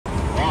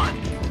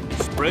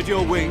Spread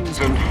your wings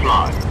and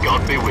fly.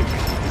 God be with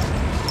you.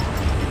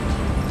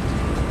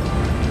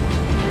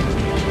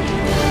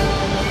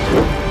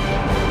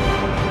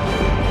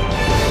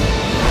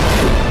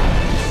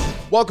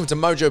 Welcome to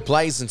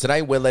MojoPlays, and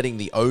today we're letting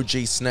the OG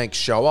Snake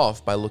show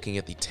off by looking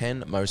at the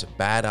 10 most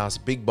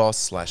badass Big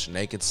Boss /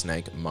 Naked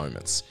Snake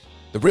moments.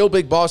 The real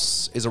Big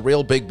Boss is a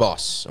real Big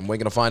Boss, and we're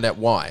going to find out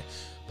why.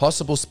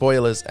 Possible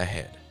spoilers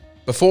ahead.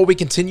 Before we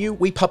continue,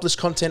 we publish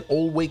content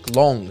all week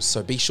long,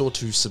 so be sure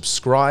to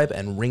subscribe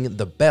and ring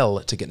the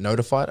bell to get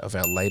notified of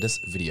our latest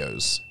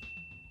videos.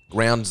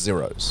 Ground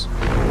Zeroes.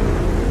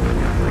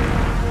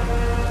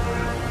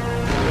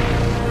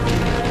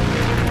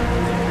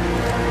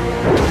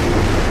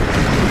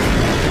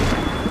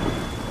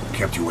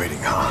 Kept you waiting,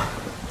 huh?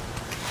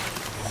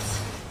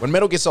 When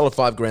Metal Gear Solid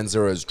 5 Ground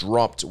Zeroes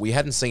dropped, we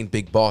hadn't seen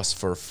Big Boss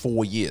for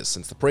 4 years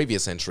since the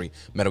previous entry,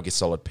 Metal Gear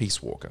Solid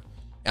Peace Walker.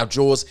 Our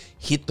jaws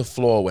hit the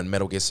floor when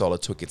Metal Gear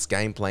Solid took its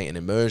gameplay and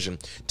immersion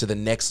to the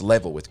next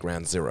level with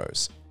Ground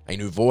Zeroes. A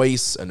new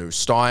voice, a new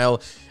style,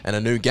 and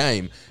a new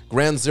game,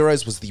 Ground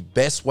Zeroes was the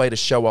best way to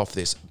show off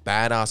this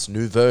badass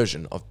new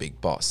version of Big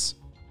Boss.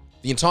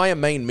 The entire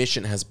main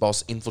mission has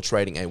Boss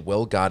infiltrating a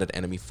well-guarded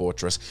enemy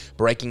fortress,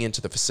 breaking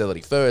into the facility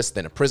first,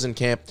 then a prison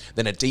camp,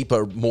 then a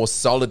deeper, more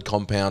solid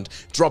compound,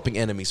 dropping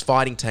enemies,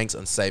 fighting tanks,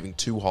 and saving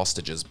 2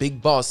 hostages. Big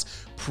Boss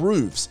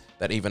proves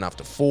that even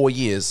after 4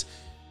 years,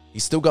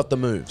 he's still got the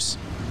moves.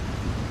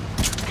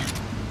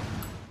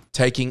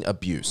 Taking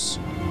abuse.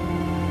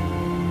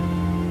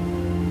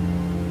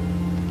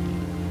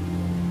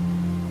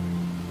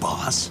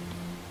 Boss?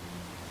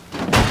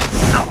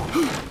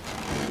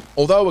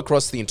 Although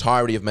across the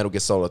entirety of Metal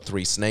Gear Solid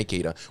 3 Snake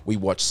Eater, we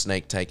watch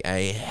Snake take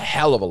a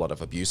hell of a lot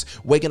of abuse,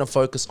 we're going to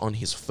focus on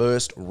his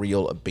first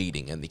real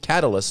beating and the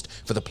catalyst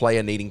for the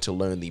player needing to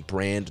learn the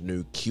brand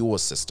new cure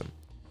system.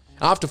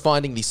 After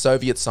finding the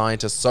Soviet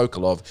scientist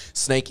Sokolov,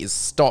 Snake is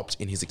stopped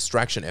in his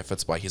extraction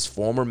efforts by his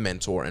former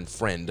mentor and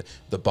friend,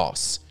 the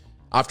Boss.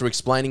 After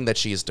explaining that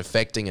she is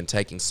defecting and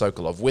taking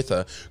Sokolov with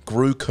her,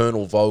 Gru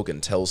Colonel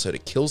Volgin tells her to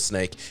kill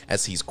Snake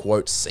as he's,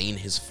 quote, seen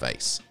his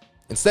face.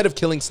 Instead of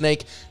killing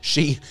Snake,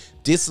 she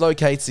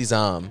dislocates his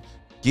arm,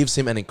 gives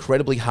him an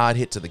incredibly hard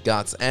hit to the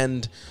guts,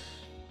 and...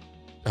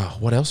 oh,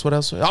 what else?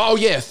 Oh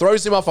yeah,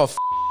 throws him off a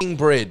f***ing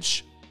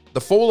bridge. The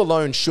fall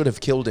alone should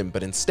have killed him,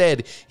 but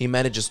instead, he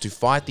manages to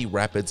fight the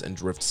rapids and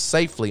drift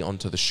safely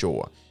onto the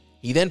shore.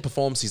 He then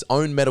performs his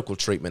own medical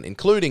treatment,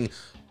 including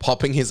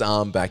popping his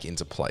arm back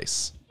into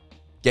place.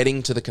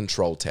 Getting to the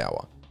control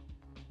tower.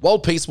 While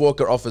Peace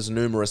Walker offers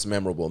numerous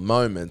memorable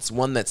moments,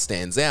 one that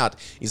stands out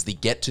is the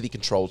Get to the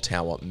Control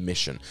Tower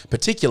mission,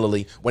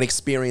 particularly when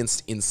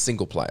experienced in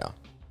single player.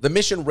 The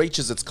mission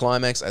reaches its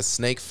climax as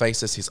Snake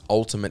faces his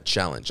ultimate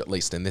challenge, at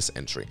least in this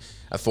entry.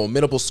 A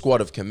formidable squad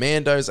of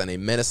commandos and a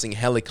menacing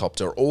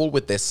helicopter, all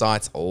with their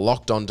sights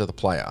locked onto the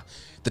player.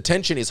 The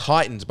tension is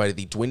heightened by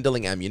the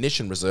dwindling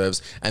ammunition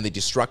reserves and the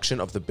destruction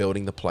of the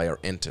building the player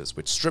enters,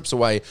 which strips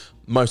away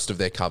most of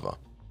their cover.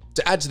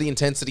 To add to the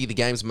intensity, the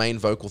game's main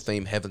vocal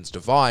theme, Heaven's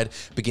Divide,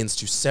 begins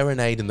to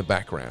serenade in the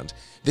background.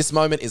 This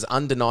moment is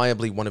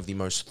undeniably one of the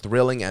most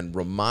thrilling and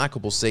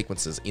remarkable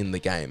sequences in the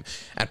game,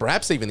 and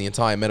perhaps even the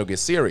entire Metal Gear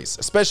series,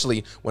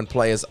 especially when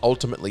players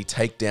ultimately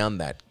take down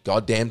that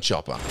goddamn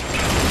chopper.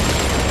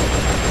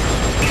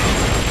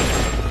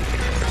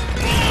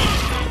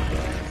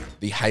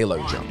 The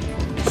Halo Jump.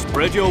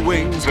 Spread your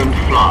wings and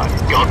fly.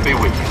 God be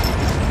with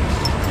you.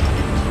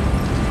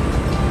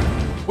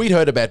 We'd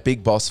heard about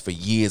Big Boss for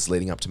years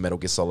leading up to Metal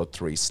Gear Solid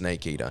 3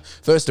 Snake Eater,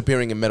 first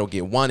appearing in Metal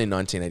Gear 1 in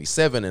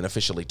 1987 and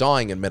officially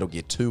dying in Metal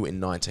Gear 2 in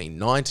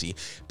 1990.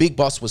 Big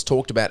Boss was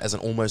talked about as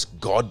an almost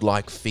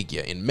godlike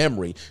figure in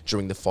memory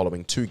during the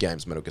following 2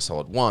 games, Metal Gear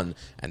Solid 1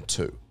 and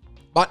 2.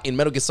 But in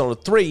Metal Gear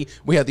Solid 3,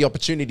 we had the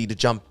opportunity to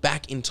jump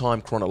back in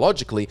time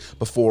chronologically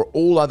before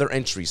all other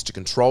entries to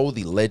control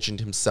the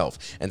legend himself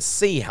and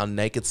see how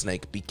Naked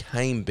Snake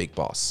became Big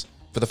Boss.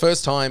 For the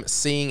first time,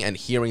 seeing and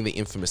hearing the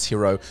infamous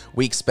hero,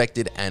 we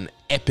expected an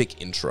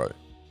epic intro.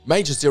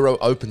 Major Zero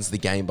opens the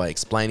game by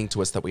explaining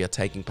to us that we are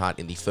taking part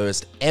in the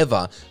first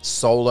ever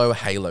solo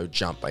Halo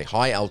jump, a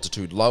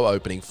high-altitude,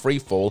 low-opening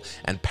freefall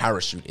and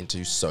parachute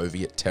into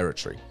Soviet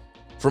territory.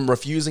 From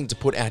refusing to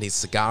put out his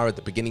cigar at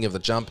the beginning of the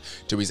jump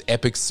to his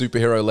epic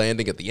superhero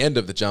landing at the end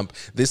of the jump,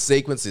 this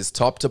sequence is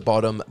top to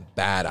bottom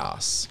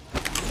badass.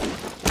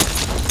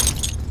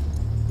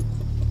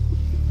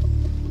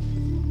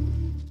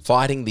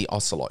 Fighting the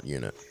Ocelot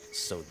unit.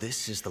 So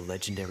this is the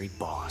legendary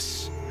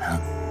Boss.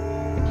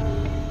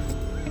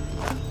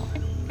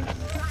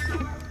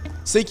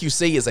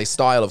 CQC is a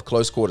style of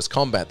close-quarters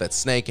combat that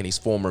Snake and his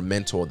former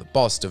mentor, the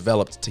Boss,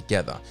 developed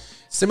together.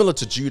 Similar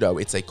to Judo,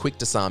 it's a quick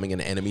disarming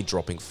and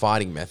enemy-dropping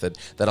fighting method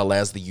that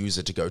allows the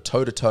user to go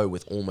toe-to-toe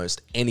with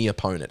almost any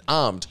opponent,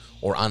 armed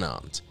or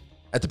unarmed.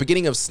 At the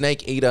beginning of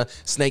Snake Eater,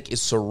 Snake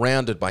is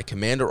surrounded by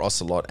Commander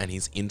Ocelot and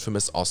his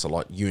infamous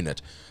Ocelot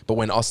unit. But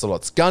when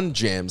Ocelot's gun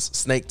jams,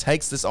 Snake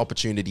takes this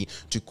opportunity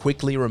to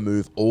quickly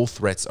remove all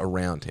threats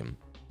around him.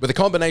 With a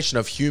combination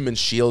of human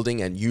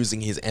shielding and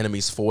using his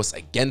enemy's force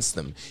against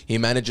them, he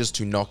manages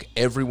to knock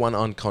everyone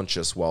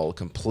unconscious while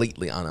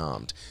completely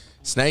unarmed.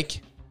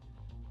 Snake,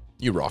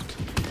 you rock.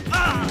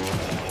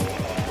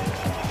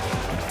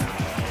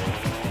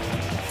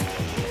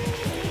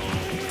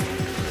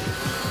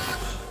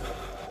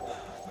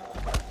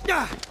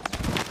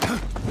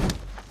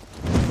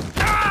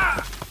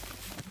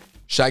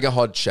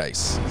 Shagohod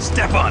Chase.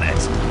 Step on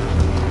it!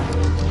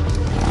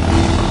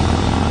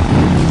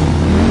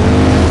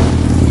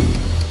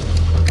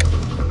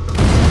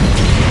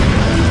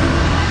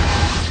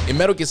 In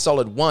Metal Gear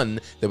Solid 1,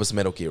 there was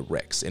Metal Gear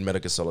Rex. In Metal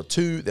Gear Solid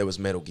 2, there was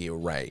Metal Gear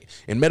Ray.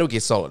 In Metal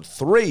Gear Solid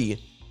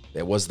 3,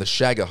 there was the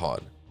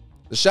Shagohod.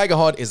 The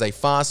Shagohod is a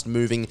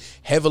fast-moving,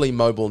 heavily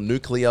mobile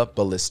nuclear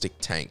ballistic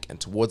tank, and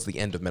towards the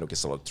end of Metal Gear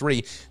Solid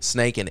 3,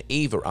 Snake and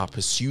Eva are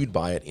pursued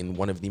by it in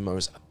one of the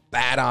most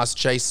badass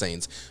chase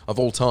scenes of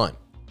all time.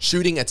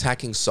 Shooting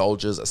attacking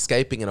soldiers,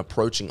 escaping an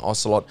approaching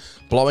Ocelot,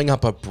 blowing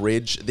up a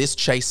bridge, this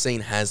chase scene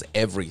has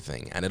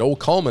everything, and it all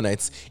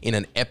culminates in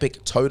an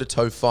epic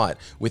toe-to-toe fight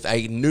with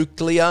a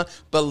nuclear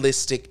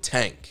ballistic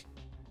tank.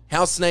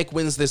 How Snake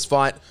wins this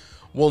fight,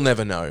 we'll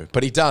never know,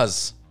 but he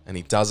does, and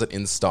he does it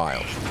in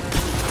style.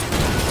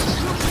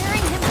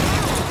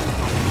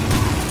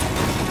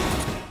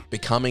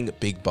 Becoming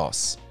Big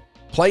Boss.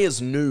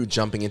 Players knew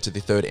jumping into the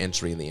third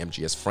entry in the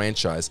MGS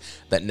franchise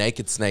that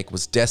Naked Snake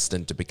was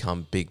destined to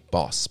become Big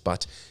Boss,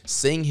 but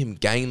seeing him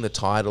gain the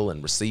title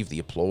and receive the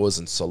applause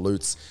and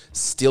salutes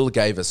still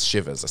gave us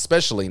shivers,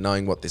 especially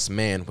knowing what this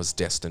man was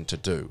destined to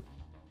do.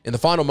 In the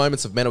final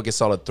moments of Metal Gear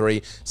Solid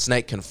 3,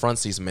 Snake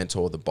confronts his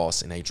mentor, the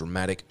boss, in a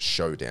dramatic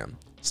showdown.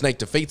 Snake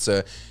defeats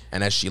her,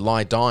 and as she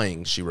lies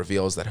dying, she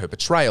reveals that her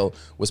betrayal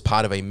was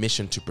part of a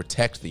mission to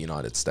protect the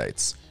United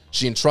States.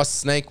 She entrusts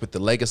Snake with the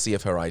legacy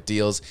of her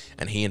ideals,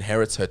 and he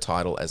inherits her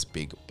title as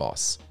Big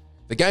Boss.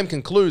 The game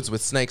concludes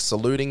with Snake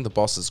saluting the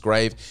boss's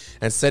grave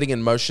and setting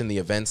in motion the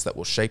events that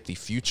will shape the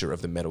future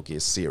of the Metal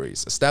Gear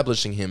series,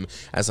 establishing him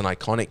as an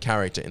iconic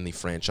character in the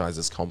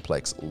franchise's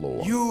complex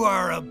lore. You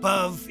are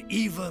above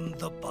even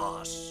the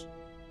boss.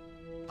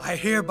 I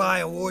hereby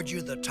award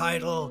you the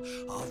title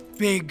of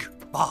Big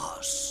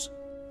Boss.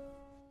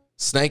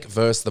 Snake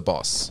vs. the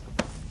Boss.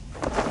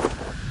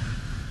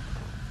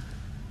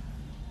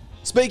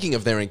 Speaking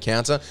of their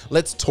encounter,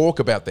 let's talk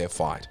about their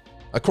fight.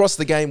 Across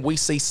the game, we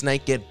see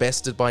Snake get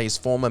bested by his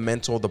former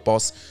mentor, the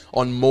boss,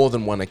 on more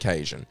than one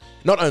occasion.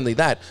 Not only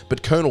that,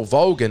 but Colonel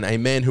Volgin, a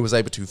man who was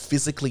able to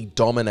physically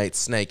dominate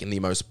Snake in the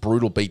most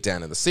brutal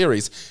beatdown in the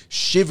series,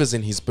 shivers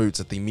in his boots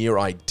at the mere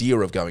idea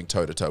of going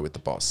toe-to-toe with the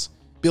boss.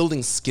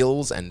 Building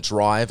skills and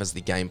drive as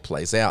the game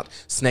plays out,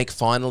 Snake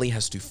finally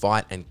has to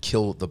fight and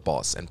kill the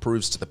boss, and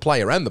proves to the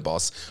player and the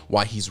boss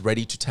why he's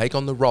ready to take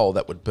on the role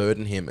that would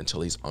burden him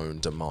until his own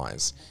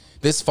demise.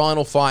 This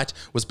final fight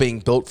was being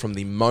built from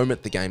the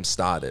moment the game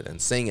started,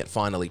 and seeing it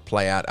finally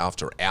play out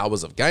after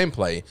hours of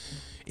gameplay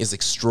is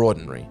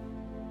extraordinary.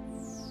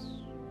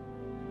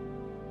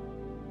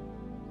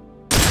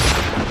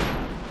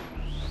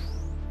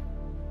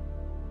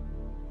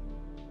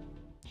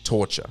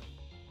 Torture.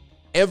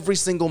 Every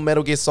single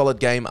Metal Gear Solid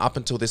game up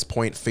until this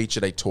point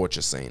featured a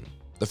torture scene.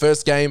 The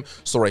first game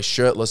saw a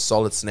shirtless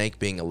Solid Snake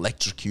being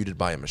electrocuted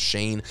by a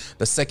machine.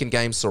 The second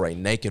game saw a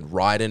naked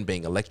Raiden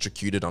being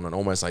electrocuted on an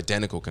almost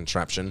identical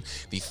contraption.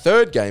 The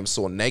third game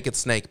saw Naked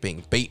Snake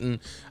being beaten,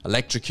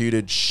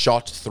 electrocuted,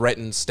 shot,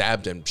 threatened,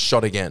 stabbed, and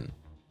shot again.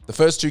 The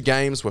first two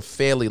games were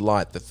fairly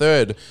light. The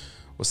third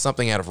was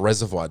something out of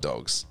Reservoir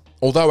Dogs.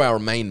 Although our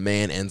main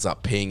man ends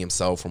up peeing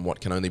himself from what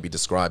can only be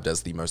described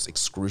as the most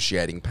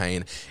excruciating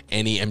pain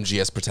any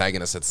MGS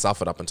protagonist had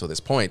suffered up until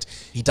this point,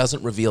 he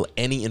doesn't reveal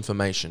any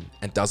information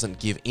and doesn't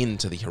give in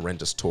to the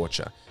horrendous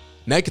torture.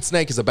 Naked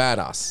Snake is a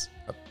badass.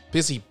 A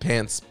pissy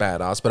pants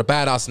badass, but a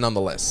badass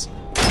nonetheless.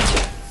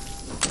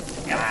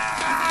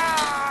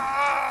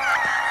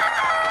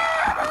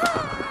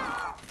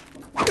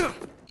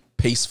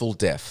 Peaceful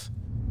death.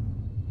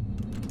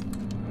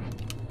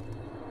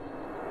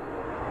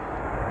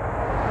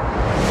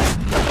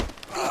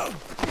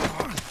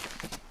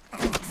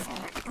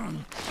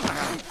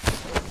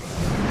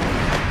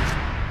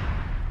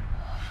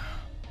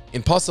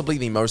 In possibly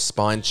the most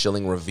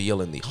spine-chilling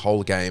reveal in the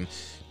whole game,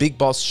 Big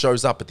Boss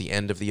shows up at the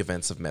end of the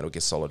events of Metal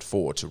Gear Solid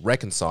 4 to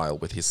reconcile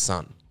with his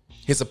son.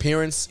 His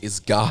appearance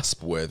is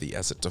gasp-worthy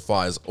as it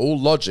defies all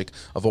logic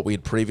of what we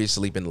had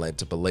previously been led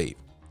to believe.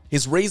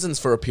 His reasons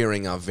for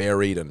appearing are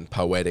varied and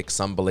poetic,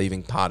 some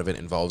believing part of it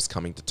involves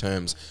coming to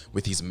terms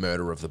with his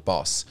murder of the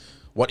boss.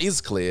 What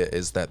is clear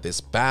is that this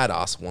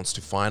badass wants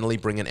to finally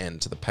bring an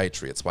end to the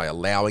Patriots by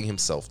allowing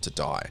himself to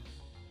die.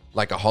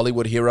 Like a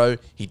Hollywood hero,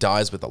 he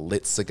dies with a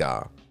lit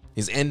cigar.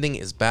 His ending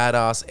is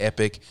badass,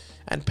 epic,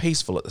 and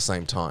peaceful at the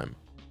same time.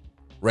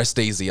 Rest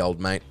easy,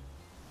 old mate.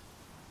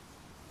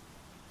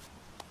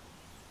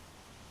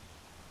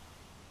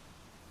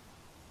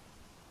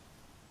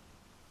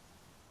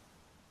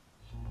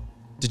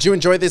 Did you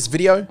enjoy this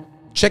video?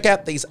 Check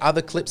out these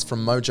other clips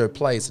from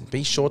MojoPlays and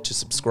be sure to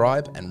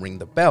subscribe and ring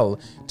the bell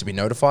to be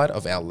notified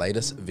of our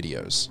latest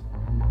videos.